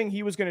hoping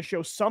he was going to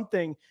show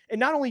something, and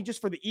not only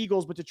just for the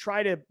Eagles, but to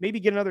try to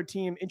maybe get another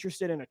team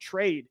interested in a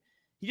trade.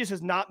 He just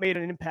has not made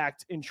an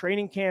impact in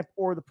training camp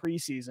or the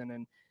preseason.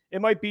 And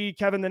it might be,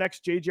 Kevin, the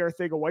next J.J.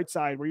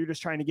 Arcega-Whiteside, where you're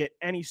just trying to get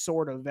any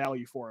sort of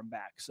value for him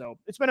back. So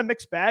it's been a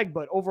mixed bag,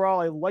 but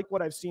overall, I like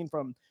what I've seen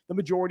from the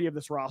majority of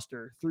this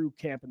roster through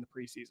camp in the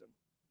preseason.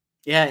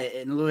 Yeah,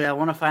 and Louis, I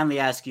want to finally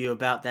ask you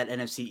about that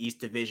NFC East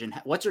division.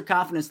 What's your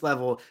confidence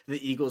level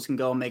the Eagles can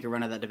go and make a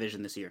run of that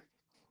division this year?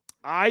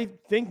 I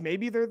think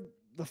maybe they're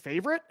the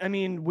favorite. I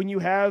mean, when you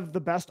have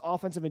the best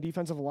offensive and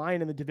defensive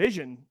line in the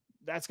division,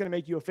 that's going to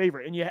make you a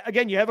favorite. And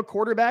you have a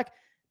quarterback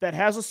that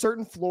has a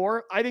certain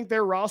floor. I think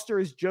their roster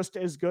is just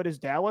as good as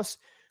Dallas.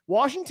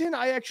 Washington,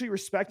 I actually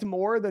respect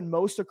more than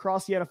most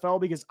across the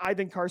NFL because I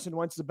think Carson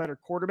Wentz is a better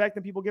quarterback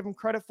than people give him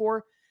credit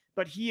for,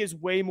 but he is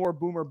way more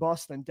boomer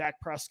bust than Dak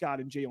Prescott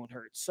and Jalen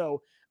Hurts.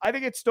 So I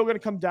think it's still going to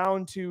come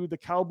down to the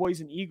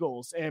Cowboys and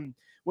Eagles. And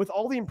with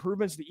all the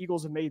improvements the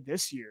Eagles have made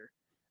this year,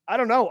 I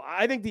don't know.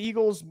 I think the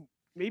Eagles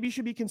maybe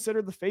should be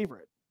considered the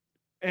favorite.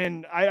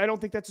 And I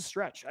don't think that's a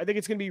stretch. I think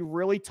it's going to be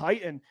really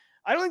tight. And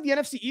I don't think the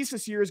NFC East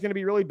this year is going to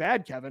be really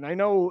bad, Kevin. I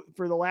know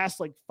for the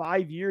last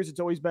 5 years, it's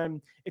always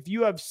been, if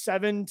you have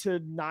 7 to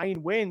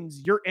 9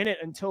 wins, you're in it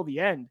until the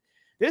end.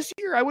 This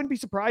year, I wouldn't be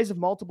surprised if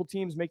multiple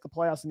teams make the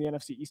playoffs in the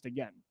NFC East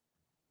again.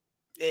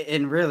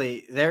 And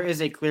really, there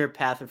is a clear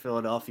path for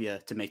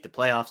Philadelphia to make the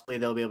playoffs.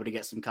 They'll be able to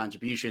get some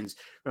contributions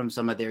from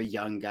some of their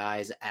young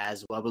guys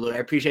as well. But Lou, I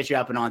appreciate you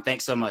hopping on.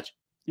 Thanks so much.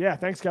 Yeah,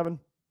 thanks, Kevin.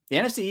 The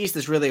NFC East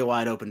is really a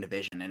wide open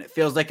division, and it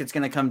feels like it's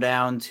going to come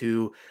down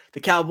to the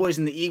Cowboys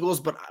and the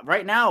Eagles. But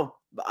right now,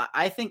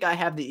 I think I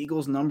have the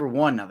Eagles number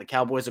one. Now, the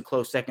Cowboys a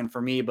close second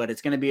for me, but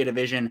it's going to be a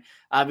division.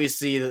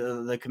 Obviously,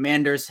 the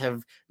Commanders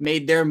have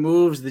made their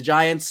moves. The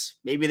Giants,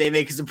 maybe they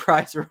make a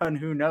surprise run.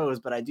 Who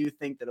knows? But I do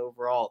think that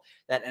overall,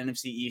 that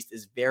NFC East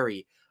is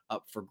very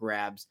up for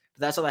grabs.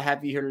 But that's all I have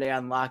for you here today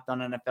on Locked On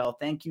NFL.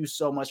 Thank you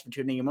so much for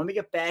tuning in. When we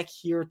get back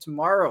here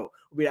tomorrow,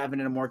 we'll be diving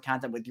into more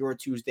content with your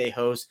Tuesday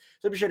host.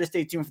 So be sure to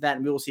stay tuned for that,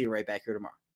 and we will see you right back here tomorrow.